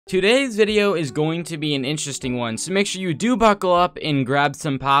Today's video is going to be an interesting one, so make sure you do buckle up and grab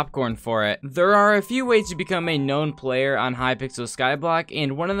some popcorn for it. There are a few ways to become a known player on Hypixel Skyblock,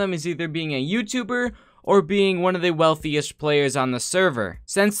 and one of them is either being a YouTuber or being one of the wealthiest players on the server.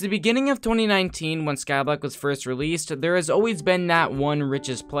 Since the beginning of 2019, when Skyblock was first released, there has always been that one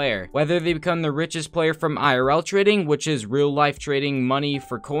richest player. Whether they become the richest player from IRL trading, which is real life trading money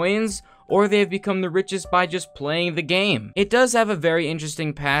for coins, or they have become the richest by just playing the game. It does have a very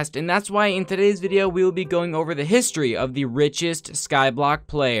interesting past, and that's why in today's video we will be going over the history of the richest Skyblock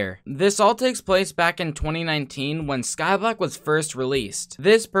player. This all takes place back in 2019 when Skyblock was first released.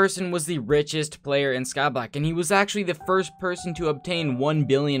 This person was the richest player in Skyblock, and he was actually the first person to obtain 1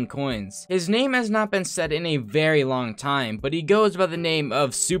 billion coins. His name has not been said in a very long time, but he goes by the name of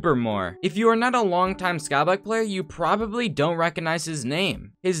Supermore. If you are not a long-time Skyblock player, you probably don't recognize his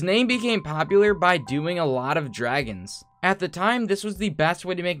name. His name became popular by doing a lot of dragons. At the time, this was the best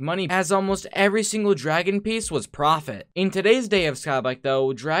way to make money, as almost every single dragon piece was profit. In today's day of Skyblock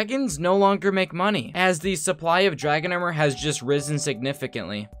though, dragons no longer make money, as the supply of dragon armor has just risen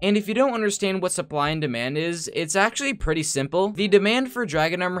significantly. And if you don't understand what supply and demand is, it's actually pretty simple. The demand for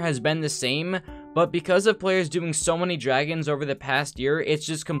dragon armor has been the same, but because of players doing so many dragons over the past year, it's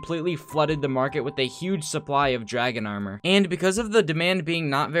just completely flooded the market with a huge supply of dragon armor. And because of the demand being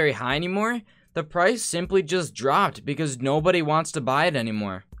not very high anymore, the price simply just dropped because nobody wants to buy it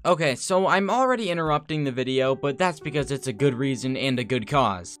anymore. Okay, so I'm already interrupting the video, but that's because it's a good reason and a good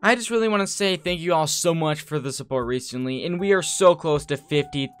cause. I just really want to say thank you all so much for the support recently, and we are so close to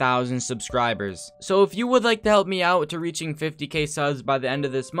 50,000 subscribers. So if you would like to help me out to reaching 50k subs by the end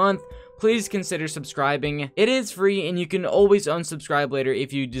of this month, please consider subscribing. It is free, and you can always unsubscribe later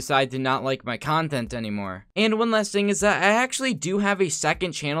if you decide to not like my content anymore. And one last thing is that I actually do have a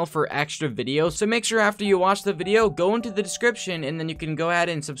second channel for extra videos, so make sure after you watch the video, go into the description, and then you can go ahead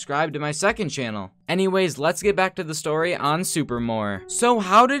and subscribe to my second channel. Anyways, let's get back to the story on Supermore. So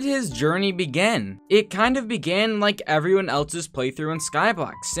how did his journey begin? It kind of began like everyone else's playthrough in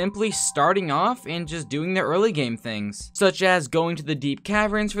Skyblock, simply starting off and just doing the early game things, such as going to the deep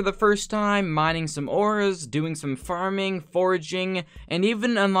caverns for the first time, mining some auras, doing some farming, foraging, and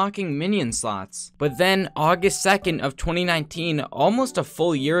even unlocking minion slots. But then August 2nd of 2019, almost a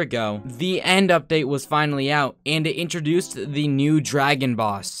full year ago, the end update was finally out, and it introduced the new dragon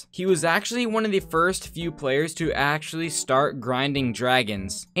boss. He was actually one of the first few players to actually start grinding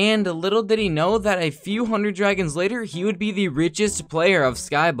dragons, and little did he know that a few hundred dragons later, he would be the richest player of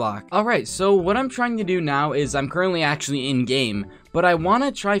Skyblock. Alright, so what I'm trying to do now is I'm currently actually in game, but I want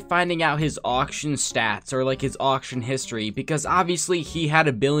to try finding out his auction stats, or like his auction history, because obviously he had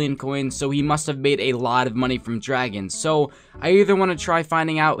 1 billion coins, so he must have made a lot of money from dragons. So I either want to try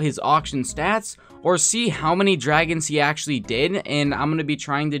finding out his auction stats, or see how many dragons he actually did, and I'm going to be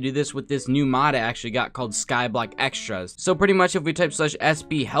trying to do this with this new mod I actually got called Skyblock Extras. So pretty much if we type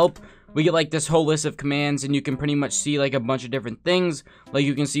 /SB help, we get like this whole list of commands, and you can pretty much see like a bunch of different things. Like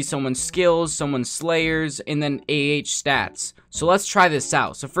you can see someone's skills, someone's slayers, and then AH stats. So let's try this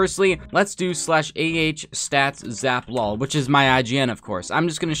out. So firstly, let's do /AH stats zap lol, which is my IGN, of course. I'm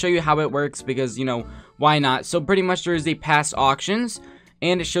just going to show you how it works because, you know, why not? So pretty much there is a past auctions,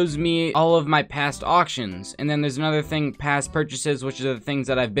 and it shows me all of my past auctions. And then there's another thing, past purchases, which are the things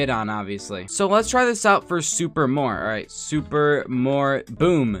that I've bid on, obviously. So let's try this out for Supermore. Alright, Supermore,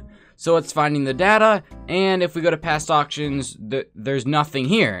 boom. So it's finding the data, and if we go to past auctions, there's nothing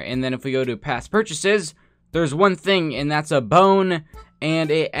here. And then if we go to past purchases, there's one thing, and that's a bone, and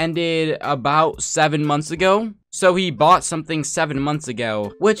it ended about 7 months ago. So he bought something 7 months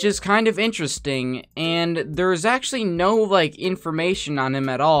ago, which is kind of interesting, and there's actually no like information on him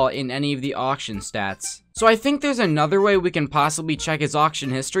at all in any of the auction stats. So I think there's another way we can possibly check his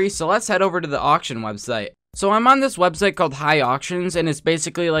auction history, so let's head over to the auction website. So I'm on this website called High Auctions, and it's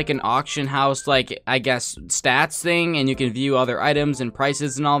basically like an auction house, like, I guess, stats thing, and you can view other items and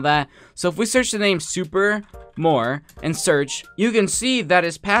prices and all that. So if we search the name Supermore and search, you can see that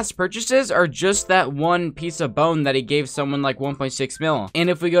his past purchases are just that one piece of bone that he gave someone like 1.6 mil. And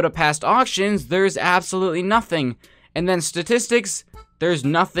if we go to past auctions, there's absolutely nothing. And then statistics, there's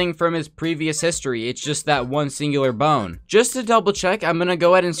nothing from his previous history. It's just that one singular bone. Just to double check, I'm gonna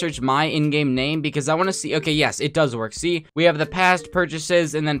go ahead and search my in-game name because I want to see. Okay, yes, it does work. See, we have the past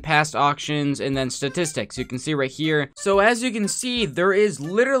purchases and then past auctions and then statistics. You can see right here. So as you can see, there is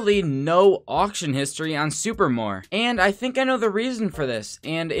literally no auction history on Supermore. And I think I know the reason for this.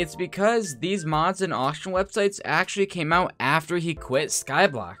 And it's because these mods and auction websites actually came out after he quit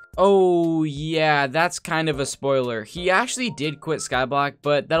Skyblock. Oh yeah, that's kind of a spoiler. He actually did quit Skyblock,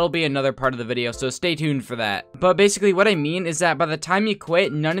 but that'll be another part of the video, so stay tuned for that. But basically what I mean is that by the time he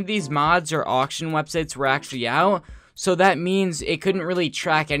quit, none of these mods or auction websites were actually out. So that means it couldn't really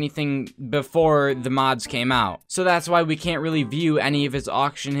track anything before the mods came out. So that's why we can't really view any of his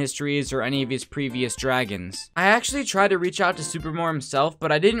auction histories or any of his previous dragons. I actually tried to reach out to Supermore himself,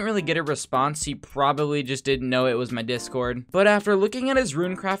 but I didn't really get a response. He probably just didn't know it was my Discord. But after looking at his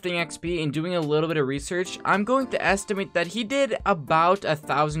runecrafting XP and doing a little bit of research, I'm going to estimate that he did about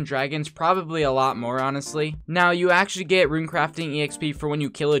 1,000 dragons, probably a lot more honestly. Now you actually get runecrafting EXP for when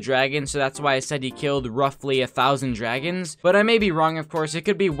you kill a dragon, so that's why I said he killed roughly 1,000 dragons, but I may be wrong, of course. It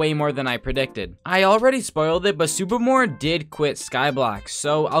could be way more than I predicted. I already spoiled it, but Supermore did quit Skyblock,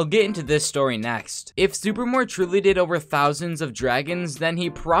 so I'll get into this story next. If Supermore truly did over thousands of dragons, then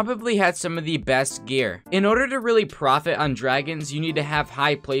he probably had some of the best gear. In order to really profit on dragons, you need to have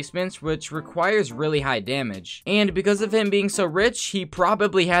high placements, which requires really high damage. And because of him being so rich, he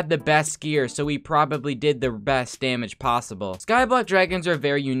probably had the best gear, so he probably did the best damage possible. Skyblock dragons are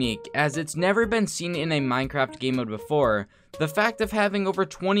very unique, as it's never been seen in a Minecraft game mode before. The fact of having over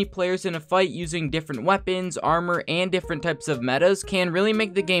 20 players in a fight using different weapons, armor, and different types of metas can really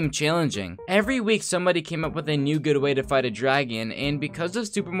make the game challenging. Every week somebody came up with a new good way to fight a dragon, and because of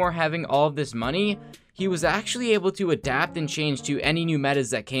Supermore having all of this money, he was actually able to adapt and change to any new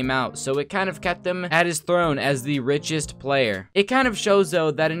metas that came out, so it kind of kept him at his throne as the richest player. It kind of shows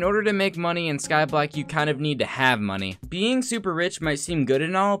though that in order to make money in Skyblock, you kind of need to have money. Being super rich might seem good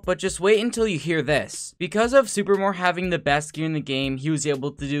and all, but just wait until you hear this. Because of Supermore having the best gear in the game, he was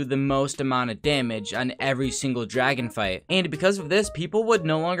able to do the most amount of damage on every single dragon fight. And because of this, people would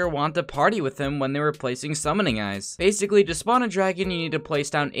no longer want to party with him when they were placing summoning eyes. Basically, to spawn a dragon, you need to place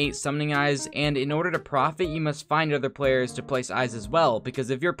down 8 summoning eyes, and in order to profit, you must find other players to place eyes as well,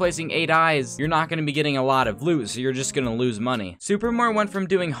 because if you're placing 8 eyes, you're not going to be getting a lot of loot, so you're just going to lose money. Supermore went from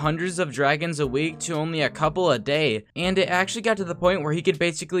doing hundreds of dragons a week to only a couple a day, and it actually got to the point where he could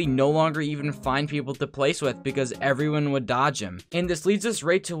basically no longer even find people to place with because everyone would dodge him. And this leads us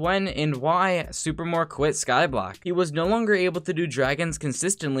right to when and why Supermore quit Skyblock. He was no longer able to do dragons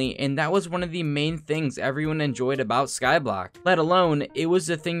consistently, and that was one of the main things everyone enjoyed about Skyblock. Let alone, it was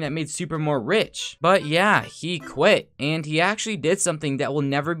the thing that made Supermore rich. But yeah, he quit, and he actually did something that will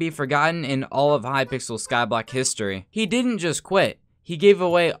never be forgotten in all of Hypixel Skyblock history. He didn't just quit. He gave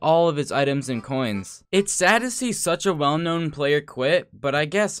away all of his items and coins. It's sad to see such a well-known player quit, but I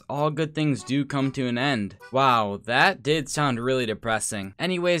guess all good things do come to an end. Wow, that did sound really depressing.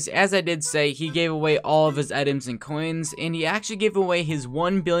 Anyways, as I did say, he gave away all of his items and coins, and he actually gave away his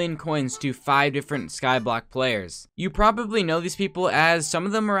 1 billion coins to 5 different Skyblock players. You probably know these people as some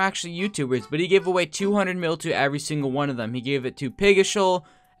of them are actually YouTubers, but he gave away 200 mil to every single one of them. He gave it to Pigishul,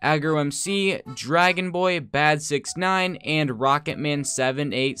 AgroMC, Dragonboy, Bad69, and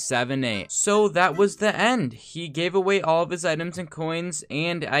Rocketman7878. So that was the end. He gave away all of his items and coins,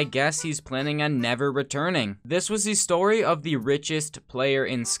 and I guess he's planning on never returning. This was the story of the richest player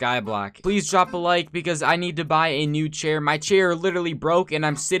in Skyblock. Please drop a like because I need to buy a new chair. My chair literally broke and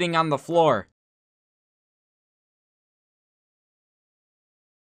I'm sitting on the floor.